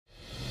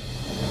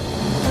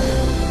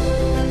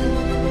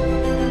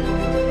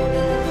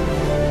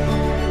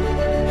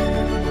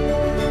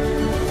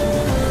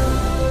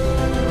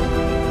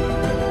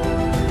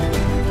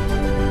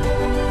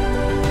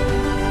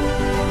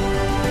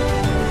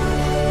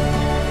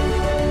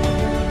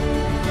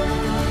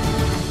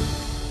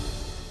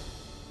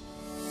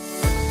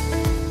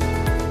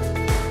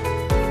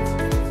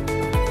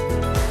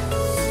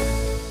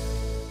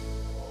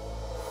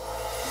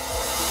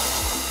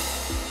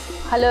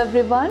Hello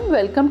everyone,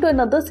 welcome to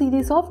another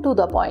series of To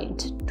The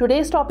Point.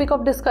 Today's topic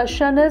of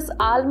discussion is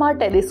ALMA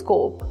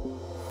Telescope.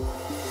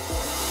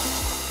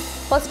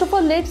 First of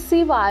all, let's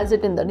see why is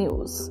it in the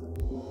news.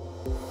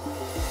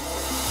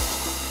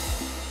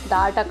 The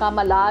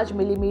Atacama Large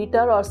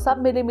Millimetre or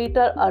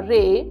Submillimetre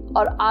Array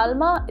or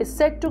ALMA is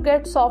set to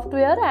get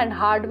software and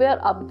hardware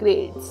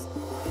upgrades.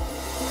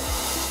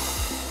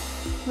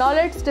 Now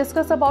let's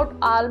discuss about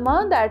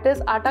ALMA, that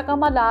is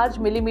Atacama Large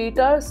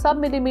Millimetre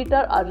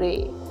Submillimetre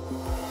Array.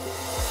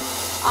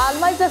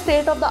 ALMA is a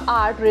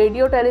state-of-the-art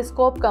radio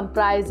telescope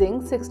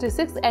comprising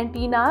 66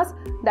 antennas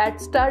that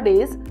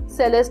studies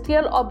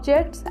celestial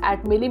objects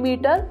at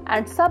millimeter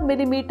and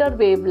submillimeter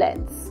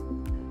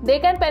wavelengths. They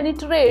can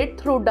penetrate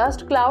through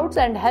dust clouds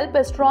and help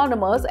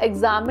astronomers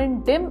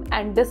examine dim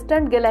and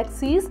distant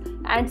galaxies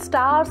and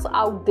stars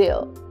out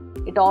there.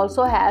 It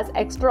also has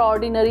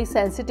extraordinary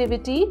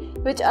sensitivity,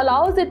 which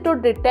allows it to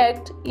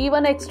detect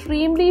even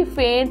extremely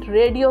faint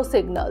radio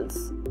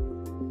signals.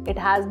 It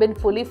has been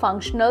fully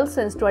functional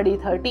since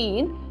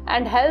 2013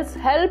 and has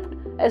helped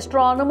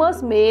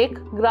astronomers make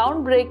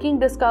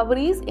groundbreaking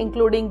discoveries,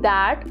 including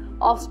that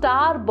of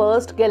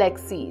star-burst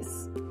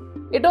galaxies.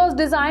 It was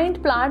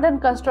designed, planned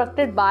and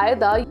constructed by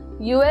the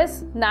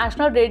US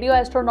National Radio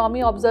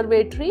Astronomy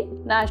Observatory,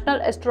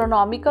 National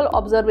Astronomical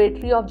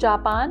Observatory of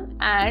Japan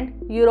and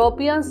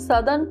European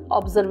Southern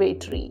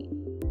Observatory.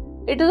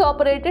 It is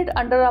operated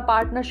under a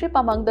partnership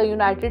among the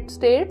United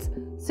States,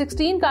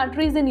 16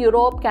 countries in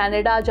Europe,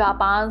 Canada,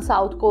 Japan,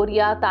 South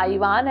Korea,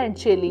 Taiwan and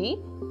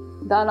Chile.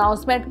 The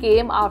announcement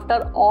came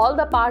after all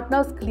the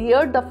partners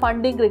cleared the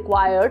funding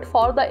required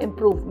for the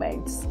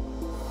improvements.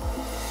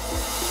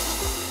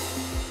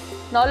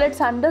 Now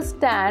let's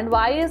understand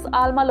why is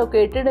ALMA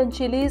located in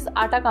Chile's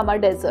Atacama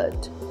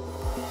Desert.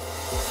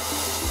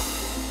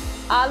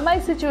 ALMA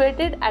is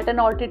situated at an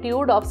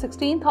altitude of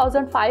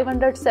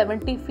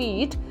 16,570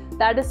 feet,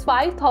 that is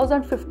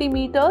 5,050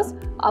 meters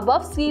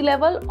above sea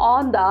level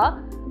on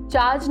the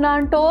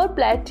Chajnantor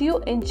Plateau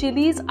in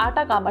Chile's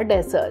Atacama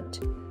Desert.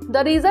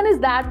 The reason is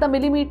that the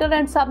millimeter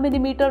and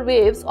submillimeter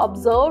waves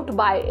observed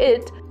by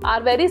it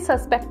are very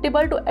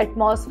susceptible to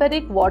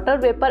atmospheric water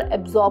vapor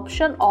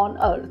absorption on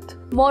Earth.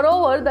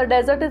 Moreover, the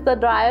desert is the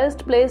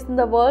driest place in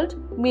the world,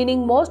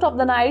 meaning most of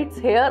the nights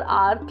here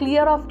are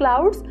clear of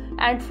clouds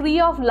and free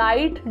of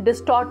light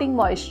distorting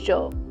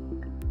moisture.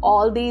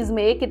 All these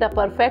make it a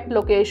perfect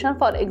location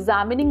for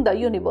examining the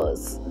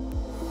universe.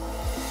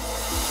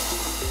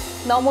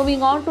 Now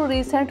moving on to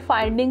recent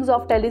findings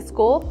of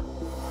telescope.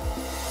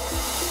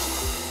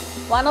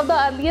 One of the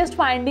earliest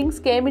findings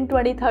came in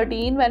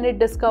 2013 when it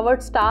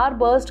discovered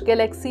star-burst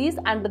galaxies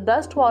and the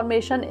dust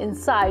formation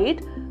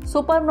inside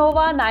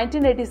supernova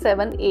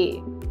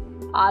 1987A.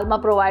 ALMA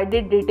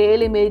provided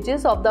detailed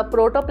images of the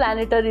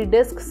protoplanetary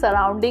disk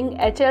surrounding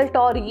HL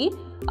Tauri,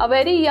 a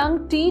very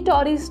young T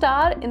Tauri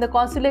star in the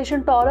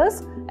constellation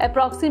Taurus,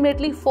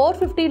 approximately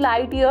 450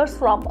 light years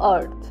from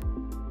Earth.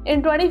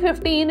 In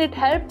 2015, it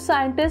helped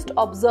scientists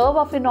observe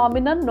a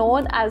phenomenon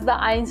known as the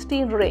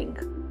Einstein ring.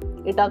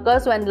 It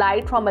occurs when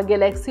light from a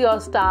galaxy or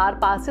star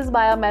passes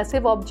by a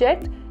massive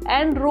object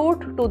en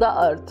route to the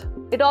Earth.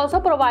 It also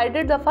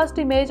provided the first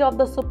image of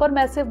the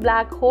supermassive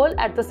black hole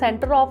at the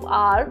center of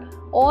our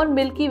own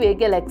Milky Way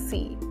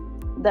galaxy.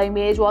 The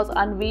image was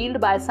unveiled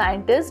by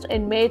scientists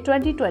in May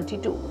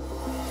 2022.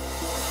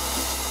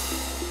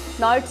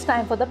 Now it's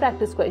time for the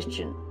practice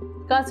question.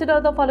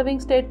 Consider the following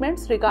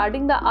statements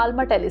regarding the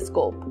ALMA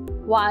telescope.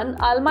 1.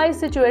 ALMA is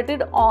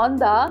situated on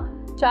the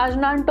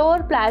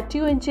Chajnantor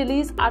Plateau in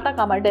Chile's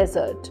Atacama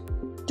Desert.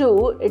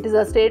 2. It is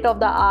a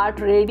state-of-the-art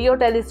radio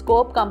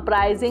telescope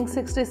comprising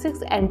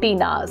 66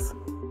 antennas.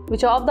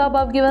 Which of the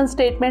above given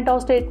statement or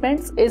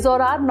statements is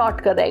or are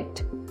not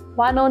correct?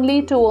 1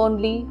 only, 2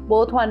 only,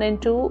 both 1 and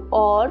 2,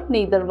 or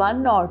neither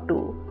 1 nor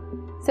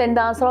 2? Send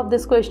the answer of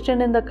this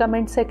question in the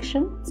comment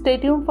section. Stay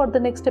tuned for the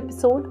next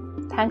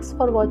episode. Thanks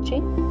for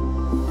watching.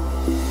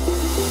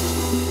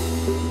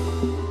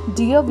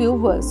 Dear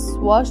viewers,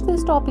 watch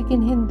this topic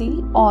in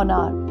Hindi on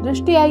our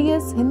Drishti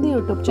IAS Hindi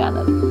YouTube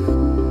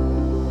channel.